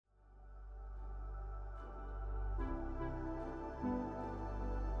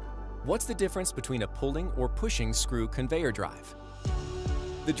What's the difference between a pulling or pushing screw conveyor drive?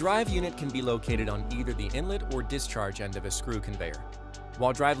 The drive unit can be located on either the inlet or discharge end of a screw conveyor.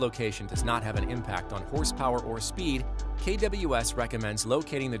 While drive location does not have an impact on horsepower or speed, KWS recommends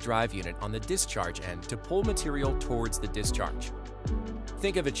locating the drive unit on the discharge end to pull material towards the discharge.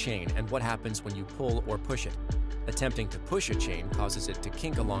 Think of a chain and what happens when you pull or push it. Attempting to push a chain causes it to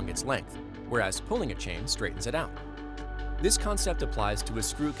kink along its length, whereas pulling a chain straightens it out. This concept applies to a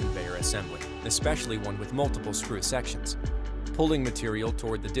screw conveyor assembly, especially one with multiple screw sections. Pulling material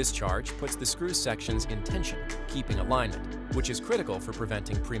toward the discharge puts the screw sections in tension, keeping alignment, which is critical for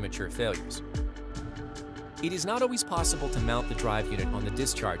preventing premature failures. It is not always possible to mount the drive unit on the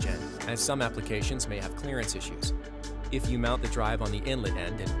discharge end, as some applications may have clearance issues. If you mount the drive on the inlet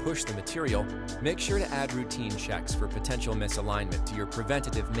end and push the material, make sure to add routine checks for potential misalignment to your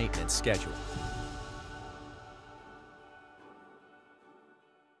preventative maintenance schedule.